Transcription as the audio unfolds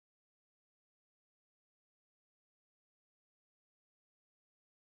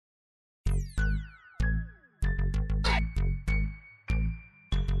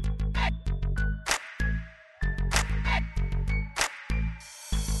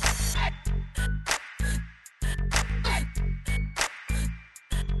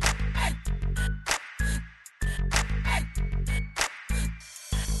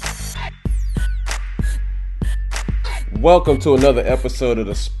Welcome to another episode of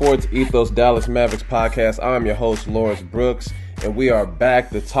the Sports Ethos Dallas Mavericks podcast. I'm your host, Lawrence Brooks, and we are back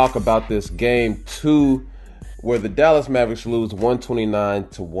to talk about this game 2 where the Dallas Mavericks lose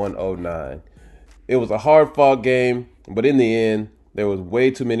 129-109. It was a hard-fought game, but in the end, there was way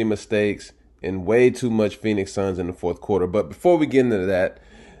too many mistakes and way too much Phoenix Suns in the fourth quarter. But before we get into that,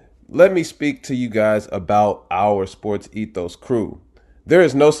 let me speak to you guys about our Sports Ethos crew. There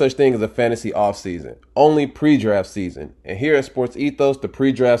is no such thing as a fantasy offseason, only pre-draft season. And here at Sports Ethos, the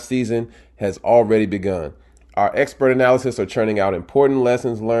pre-draft season has already begun. Our expert analysis are churning out important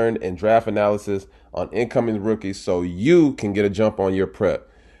lessons learned and draft analysis on incoming rookies so you can get a jump on your prep.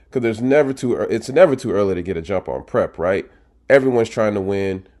 Because it's never too early to get a jump on prep, right? Everyone's trying to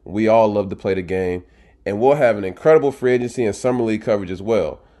win. We all love to play the game. And we'll have an incredible free agency and summer league coverage as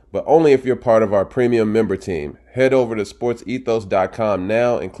well. But only if you're part of our premium member team. Head over to sportsethos.com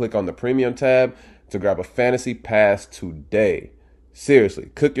now and click on the premium tab to grab a fantasy pass today.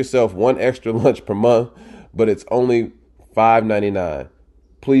 Seriously, cook yourself one extra lunch per month, but it's only $5.99.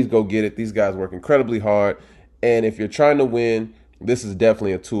 Please go get it. These guys work incredibly hard. And if you're trying to win, this is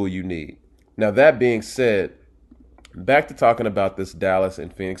definitely a tool you need. Now, that being said, back to talking about this Dallas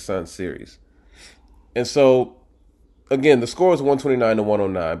and Phoenix Suns series. And so, again, the score is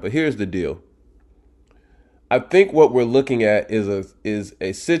 129-109, but here's the deal. I think what we're looking at is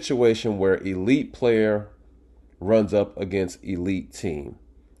a situation where elite player runs up against elite team.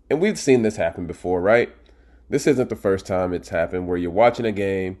 And we've seen this happen before, right? This isn't the first time it's happened where you're watching a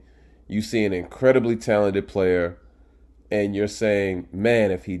game, you see an incredibly talented player, and you're saying, man,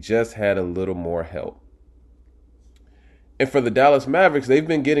 if he just had a little more help. And for the Dallas Mavericks, they've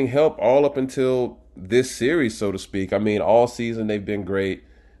been getting help all up until this series, so to speak. I mean, all season they've been great.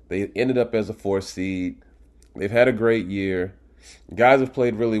 They ended up as a 4th seed. They've had a great year. Guys have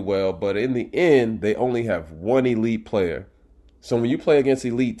played really well, but in the end, they only have one elite player. So when you play against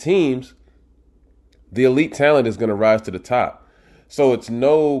elite teams, the elite talent is going to rise to the top. So it's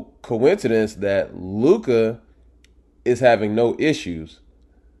no coincidence that Luka is having no issues,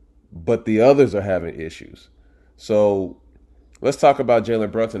 but the others are having issues. So let's talk about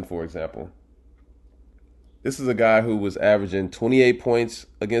Jalen Brunson, for example. This is a guy who was averaging 28 points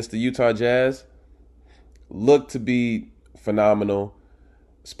against the Utah Jazz. Looked to be phenomenal,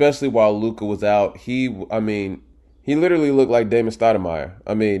 especially while Luka was out. He literally looked like Damon Stoudemire.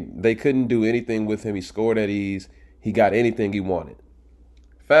 I mean, they couldn't do anything with him. He scored at ease. He got anything he wanted.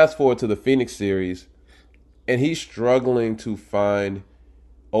 Fast forward to the Phoenix series, and he's struggling to find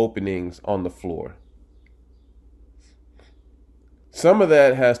openings on the floor. Some of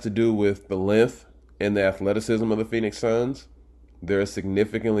that has to do with the length and the athleticism of the Phoenix Suns. They're a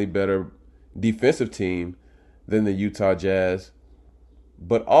significantly better defensive team than the Utah Jazz.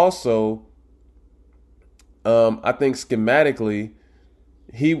 But also, I think schematically,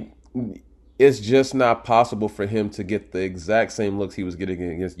 it's just not possible for him to get the exact same looks he was getting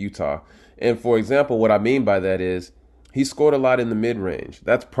against Utah. And for example, what I mean by that is he scored a lot in the mid-range.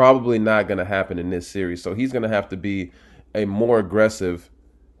 That's probably not going to happen in this series. So he's going to have to be a more aggressive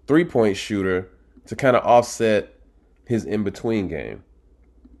three-point shooter to kind of offset his in-between game.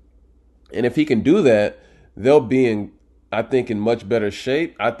 And if he can do that, they'll be in much better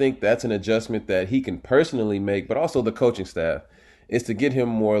shape. I think that's an adjustment that he can personally make, but also the coaching staff, is to get him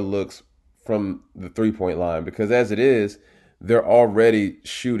more looks from the three-point line. Because as it is, they're already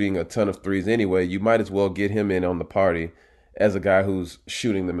shooting a ton of threes anyway. You might as well get him in on the party as a guy who's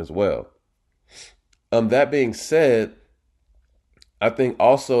shooting them as well. That being said, I think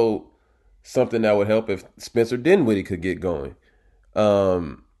also something that would help if Spencer Dinwiddie could get going.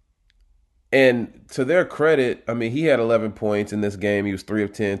 And to their credit, I mean, he had 11 points in this game. He was 3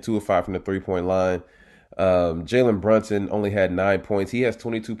 of 10, 2 of 5 from the three-point line. Jalen Brunson only had 9 points. He has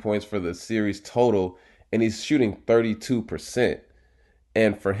 22 points for the series total, and he's shooting 32%.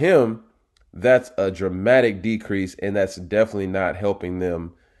 And for him, that's a dramatic decrease, and that's definitely not helping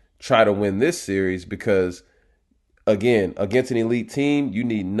them try to win this series because, again, against an elite team, you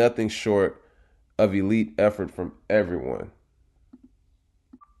need nothing short of elite effort from everyone.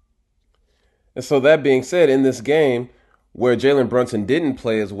 And so that being said, in this game where Jalen Brunson didn't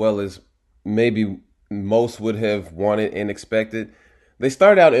play as well as maybe most would have wanted and expected, they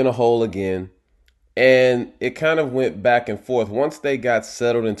started out in a hole again, and it kind of went back and forth. Once they got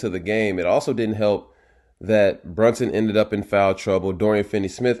settled into the game, it also didn't help that Brunson ended up in foul trouble. Dorian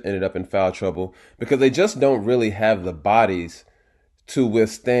Finney-Smith ended up in foul trouble because they just don't really have the bodies to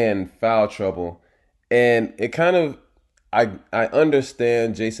withstand foul trouble. And it kind of, I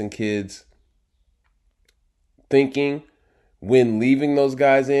understand Jason Kidd's thinking when leaving those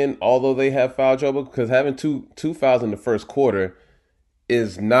guys in, although they have foul trouble, because having two fouls in the first quarter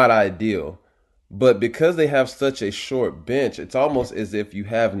is not ideal. But because they have such a short bench, it's almost as if you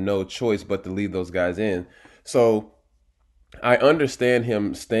have no choice but to leave those guys in. So I understand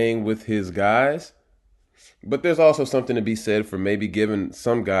him staying with his guys, but there's also something to be said for maybe giving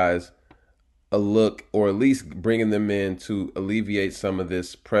some guys a look, or at least bringing them in to alleviate some of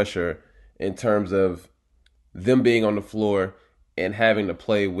this pressure in terms of them being on the floor and having to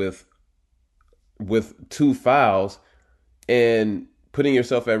play with two fouls and putting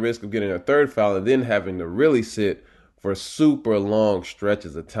yourself at risk of getting a third foul and then having to really sit for super long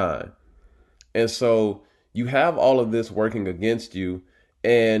stretches of time. And so you have all of this working against you,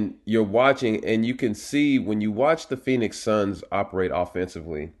 and you're watching, and you can see when you watch the Phoenix Suns operate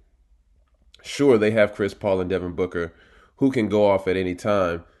offensively. Sure, they have Chris Paul and Devin Booker who can go off at any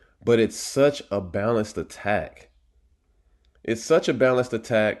time, but it's such a balanced attack. It's such a balanced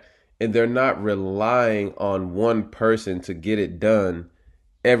attack, and they're not relying on one person to get it done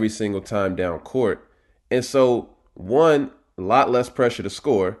every single time down court. And so, one, a lot less pressure to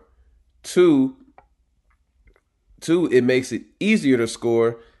score. Two, it makes it easier to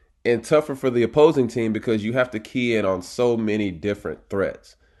score and tougher for the opposing team because you have to key in on so many different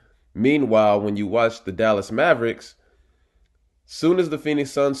threats. Meanwhile, when you watch the Dallas Mavericks, soon as the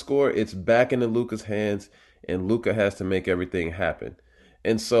Phoenix Suns score, it's back into Luka's hands, and Luka has to make everything happen.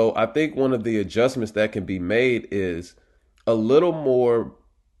 And so I think one of the adjustments that can be made is a little more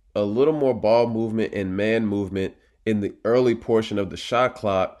ball movement and man movement in the early portion of the shot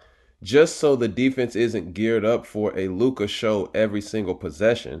clock, just so the defense isn't geared up for a Luka show every single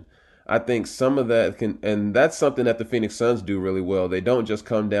possession. I think some of that can, and that's something that the Phoenix Suns do really well. They don't just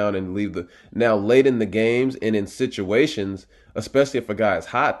come down and leave now late in the games and in situations, especially if a guy is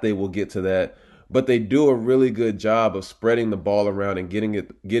hot, they will get to that. But they do a really good job of spreading the ball around and getting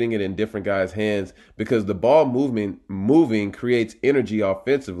it in different guys' hands, because the ball moving creates energy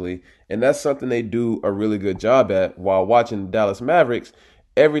offensively, and that's something they do a really good job at. While watching the Dallas Mavericks,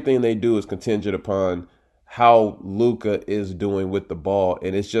 everything they do is contingent upon how Luka is doing with the ball,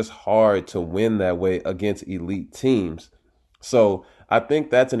 and it's just hard to win that way against elite teams. So I think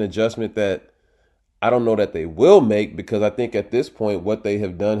that's an adjustment that I don't know that they will make, because I think at this point what they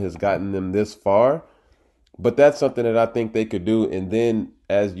have done has gotten them this far. But that's something that I think they could do. And then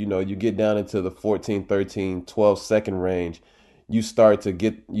as you know, you get down into the 14, 13, 12 second range, you start to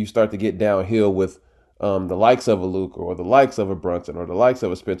get downhill with the likes of a Luka or the likes of a Brunson or the likes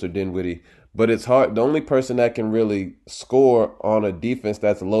of a Spencer Dinwiddie. But it's hard. The only person that can really score on a defense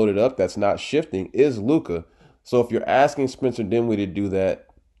that's loaded up, that's not shifting, is Luka. So if you're asking Spencer Dinwiddie to do that,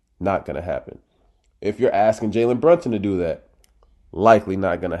 not going to happen. If you're asking Jalen Brunson to do that, likely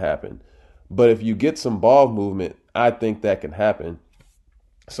not going to happen. But if you get some ball movement, I think that can happen.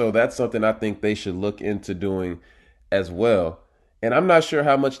 So that's something I think they should look into doing as well. And I'm not sure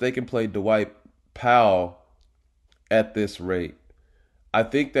how much they can play Dwight Powell at this rate. I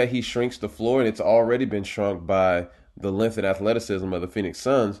think that he shrinks the floor, and it's already been shrunk by the length and athleticism of the Phoenix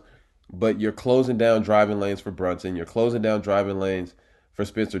Suns. But you're closing down driving lanes for Brunson. You're closing down driving lanes for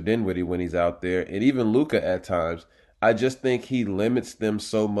Spencer Dinwiddie when he's out there, and even Luka at times. I just think he limits them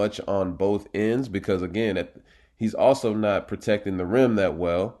so much on both ends because, again, he's also not protecting the rim that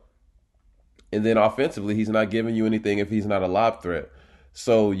well. And then offensively, he's not giving you anything if he's not a lob threat.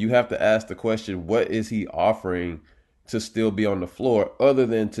 So you have to ask the question, what is he offering to still be on the floor other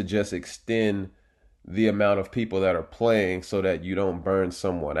than to just extend the amount of people that are playing so that you don't burn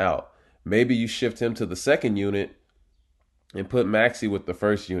someone out? Maybe you shift him to the second unit and put Maxey with the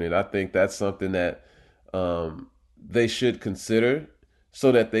first unit. I think that's something that they should consider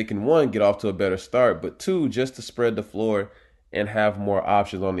so that they can, one, get off to a better start, but two, just to spread the floor and have more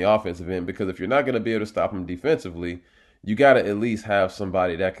options on the offensive end. Because if you're not going to be able to stop them defensively, you got to at least have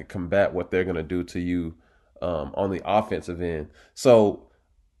somebody that can combat what they're going to do to you on the offensive end. So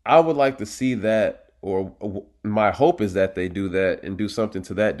I would like to see that, or my hope is that they do that and do something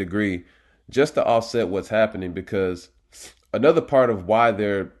to that degree just to offset what's happening, because another part of why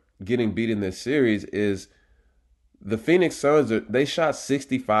they're getting beat in this series is the Phoenix Suns, they shot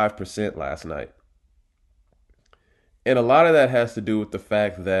 65% last night. And a lot of that has to do with the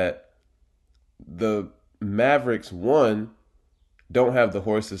fact that the Mavericks, one, don't have the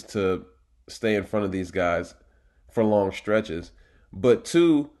horses to stay in front of these guys for long stretches. But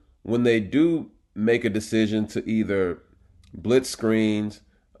two, when they do make a decision to either blitz screens,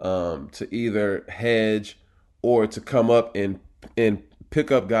 to either hedge, or to come up and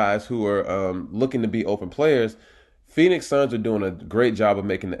pick up guys who are looking to be open players, Phoenix Suns are doing a great job of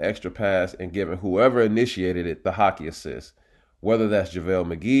making the extra pass and giving whoever initiated it the hockey assist. whether that's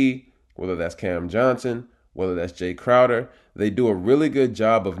JaVale McGee, whether that's Cam Johnson, whether that's Jay Crowder. They do a really good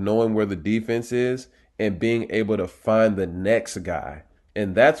job of knowing where the defense is and being able to find the next guy.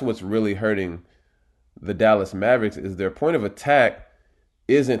 And that's what's really hurting the Dallas Mavericks is their point of attack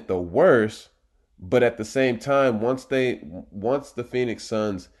isn't the worst, but at the same time, once the Phoenix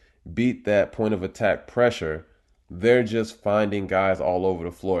Suns beat that point of attack pressure, they're just finding guys all over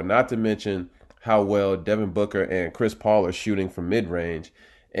the floor. Not to mention how well Devin Booker and Chris Paul are shooting from mid range,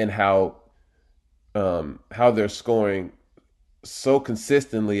 and how they're scoring so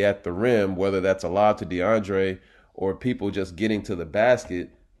consistently at the rim, whether that's a lob to DeAndre or people just getting to the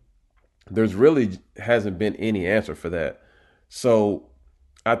basket. There's really hasn't been any answer for that. So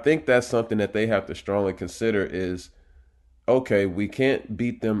I think that's something that they have to strongly consider is, okay, we can't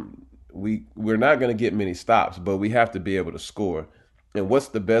beat them. We're not going to get many stops, but we have to be able to score. And what's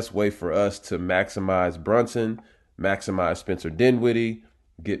the best way for us to maximize Brunson, maximize Spencer Dinwiddie,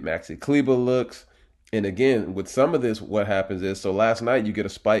 get Maxi Kleber looks? And again, with some of this, what happens is, so last night you get a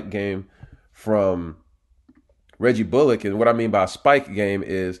spike game from Reggie Bullock, and what I mean by a spike game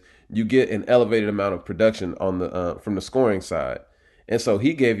is you get an elevated amount of production on the from the scoring side. And so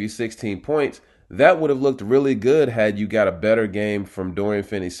he gave you 16 points. That would have looked really good had you got a better game from Dorian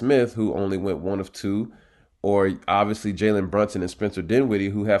Finney-Smith, who only went 1 of 2, or obviously Jalen Brunson and Spencer Dinwiddie,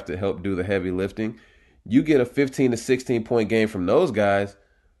 who have to help do the heavy lifting. You get a 15 to 16 point game from those guys.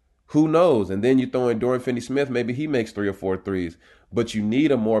 Who knows? And then you throw in Dorian Finney-Smith, maybe he makes 3 or 4 threes. But you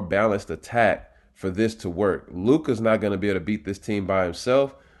need a more balanced attack for this to work. Luka's not going to be able to beat this team by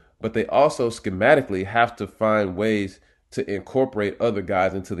himself, but they also schematically have to find ways to incorporate other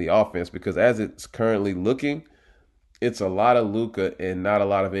guys into the offense, because as it's currently looking, it's a lot of Luka and not a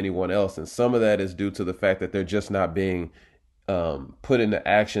lot of anyone else. And some of that is due to the fact that they're just not being put into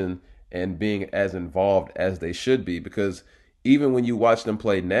action and being as involved as they should be. Because even when you watch them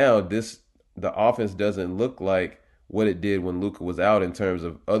play now, the offense doesn't look like what it did when Luka was out in terms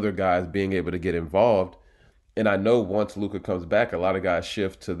of other guys being able to get involved. And I know once Luka comes back, a lot of guys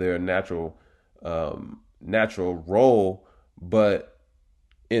shift to their natural role. But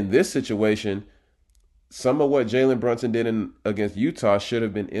in this situation, some of what Jalen Brunson did against Utah should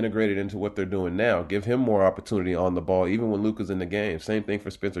have been integrated into what they're doing now. Give him more opportunity on the ball, even when Luka's in the game. Same thing for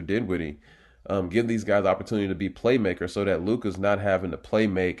Spencer Dinwiddie. Give these guys opportunity to be playmakers so that Luka's not having to play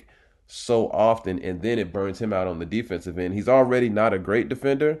make so often, and then it burns him out on the defensive end. He's already not a great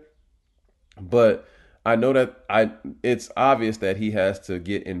defender, but I know that it's obvious that he has to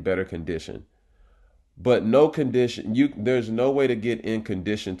get in better condition. But there's no way to get in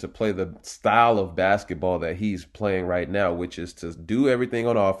condition to play the style of basketball that he's playing right now, which is to do everything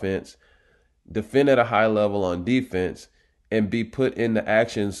on offense, defend at a high level on defense, and be put into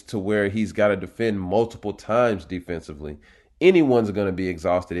actions to where he's got to defend multiple times defensively. Anyone's going to be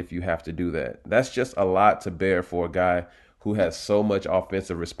exhausted if you have to do that. That's just a lot to bear for a guy who has so much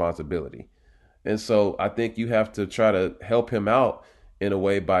offensive responsibility. And so I think you have to try to help him out in a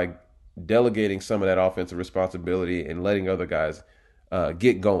way by delegating some of that offensive responsibility and letting other guys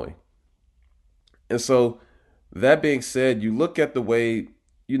get going. And so that being said, you look at the way,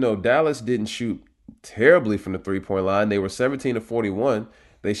 Dallas didn't shoot terribly from the three-point line. They were 17 to 41.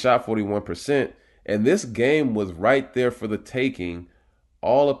 They shot 41%. And this game was right there for the taking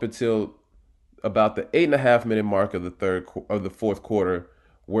all up until about the 8.5-minute mark of the fourth quarter,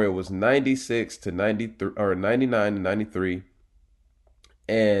 where it was 96 to 93 or 99 to 93.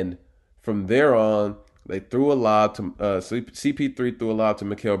 And from there on, they threw a lob to CP3 threw a lob to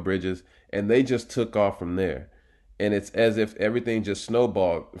Mikal Bridges, and they just took off from there. And it's as if everything just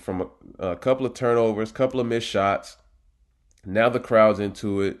snowballed from a couple of turnovers, couple of missed shots. Now the crowd's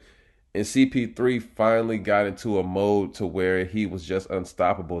into it, and CP3 finally got into a mode to where he was just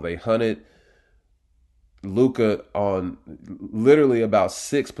unstoppable. They hunted Luka on literally about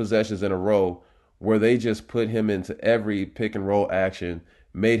 6 possessions in a row, where they just put him into every pick and roll action,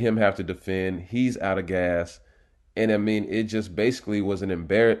 made him have to defend. He's out of gas. And I mean, it just basically was an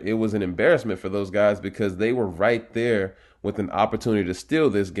embarrassment for those guys, because they were right there with an opportunity to steal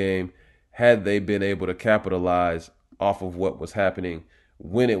this game had they been able to capitalize off of what was happening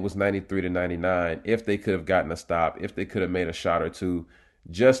when it was 93 to 99. If they could have gotten a stop, if they could have made a shot or two,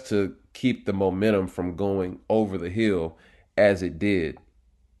 just to keep the momentum from going over the hill as it did.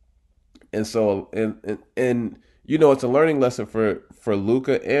 And so, and it's a learning lesson for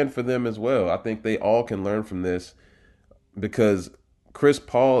Luka and for them as well. I think they all can learn from this, because Chris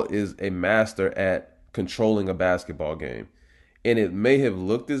Paul is a master at controlling a basketball game. And it may have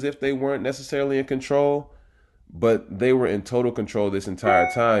looked as if they weren't necessarily in control, but they were in total control this entire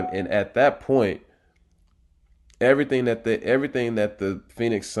time. And at that point, everything that the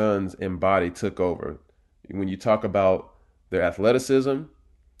Phoenix Suns embody took over. When you talk about their athleticism,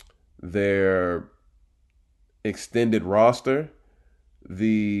 their extended roster,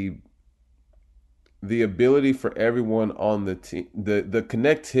 the the ability for everyone on the team, the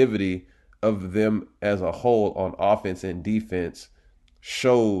connectivity of them as a whole on offense and defense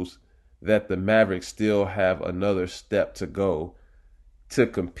shows that the Mavericks still have another step to go to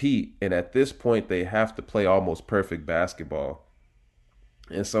compete. And at this point, they have to play almost perfect basketball.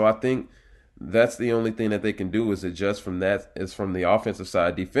 And so I think that's the only thing that they can do is adjust from that, is from the offensive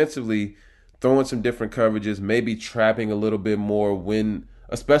side. Defensively, throwing some different coverages, maybe trapping a little bit more when,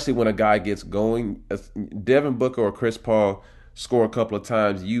 especially when a guy gets going. Devin Booker or Chris Paul score a couple of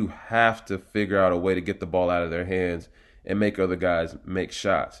times, you have to figure out a way to get the ball out of their hands and make other guys make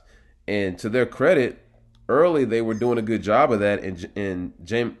shots. And to their credit, early they were doing a good job of that, and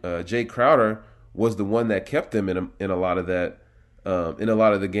Jay Crowder was the one that kept them in a lot of that, in a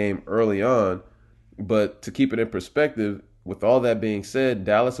lot of the game early on. But to keep it in perspective, with all that being said,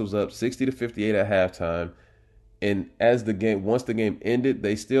 Dallas was up 60-58 at halftime, and once the game ended,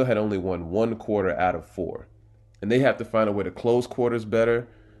 they still had only won one quarter out of four, and they have to find a way to close quarters better,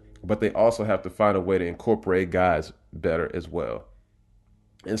 but they also have to find a way to incorporate guys better as well.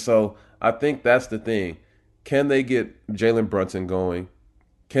 And so I think that's the thing. Can they get Jalen Brunson going?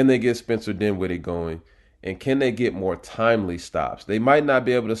 Can they get Spencer Dinwiddie going? And can they get more timely stops? They might not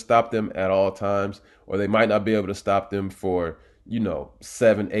be able to stop them at all times, or they might not be able to stop them for,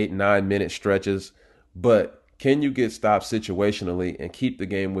 7, 8, 9 minute stretches. But can you get stops situationally and keep the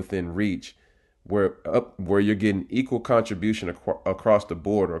game within reach where you're getting equal contribution across the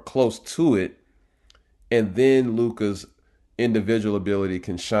board or close to it, and then Luka's individual ability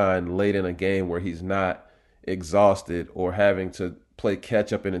can shine late in a game where he's not exhausted or having to play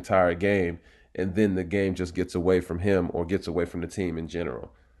catch up an entire game, and then the game just gets away from him or gets away from the team in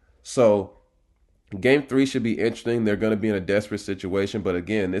general. So game 3 should be interesting. They're going to be in a desperate situation, but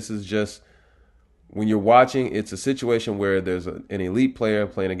again, this is just, when you're watching, it's a situation where there's an elite player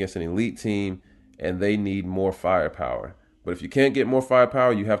playing against an elite team and they need more firepower. But if you can't get more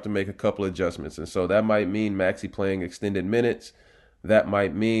firepower, you have to make a couple adjustments. And so that might mean Maxey playing extended minutes. That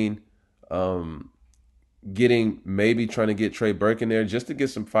might mean trying to get Trey Burke in there just to get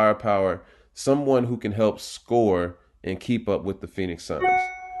some firepower, someone who can help score and keep up with the Phoenix Suns.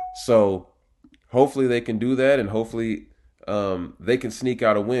 So hopefully they can do that, and hopefully they can sneak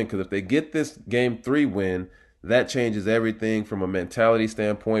out a win, because if they get this game 3 win, that changes everything from a mentality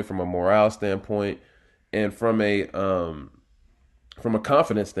standpoint, from a morale standpoint, and from a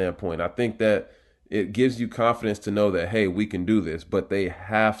confidence standpoint. I think that it gives you confidence to know that, hey, we can do this, but they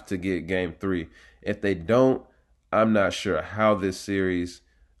have to get game 3. If they don't, I'm not sure how this series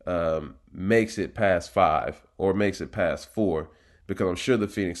makes it past 5 or makes it past 4, because I'm sure the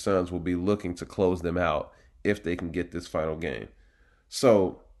Phoenix Suns will be looking to close them out if they can get this final game.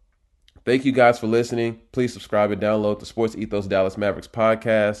 So thank you guys for listening. Please subscribe and download the Sports Ethos Dallas Mavericks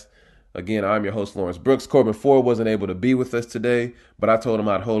podcast. Again, I'm your host, Lawrence Brooks. Corbin Ford wasn't able to be with us today, but I told him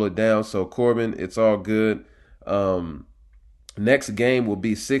I'd hold it down. So Corbin, it's all good. Next game will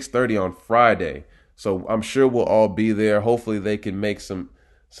be 6:30 on Friday. So I'm sure we'll all be there. Hopefully they can make some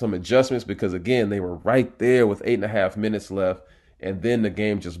adjustments, because again, they were right there with 8.5 minutes left, and then the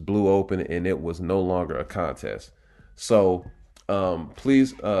game just blew open and it was no longer a contest. So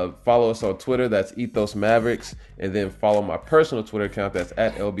please follow us on Twitter. That's Ethos Mavericks. And then follow my personal Twitter account. That's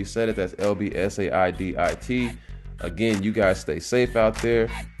at LBSaidit. That's LBSaidit. Again, you guys stay safe out there.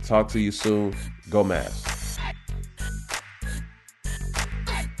 Talk to you soon. Go Mavs.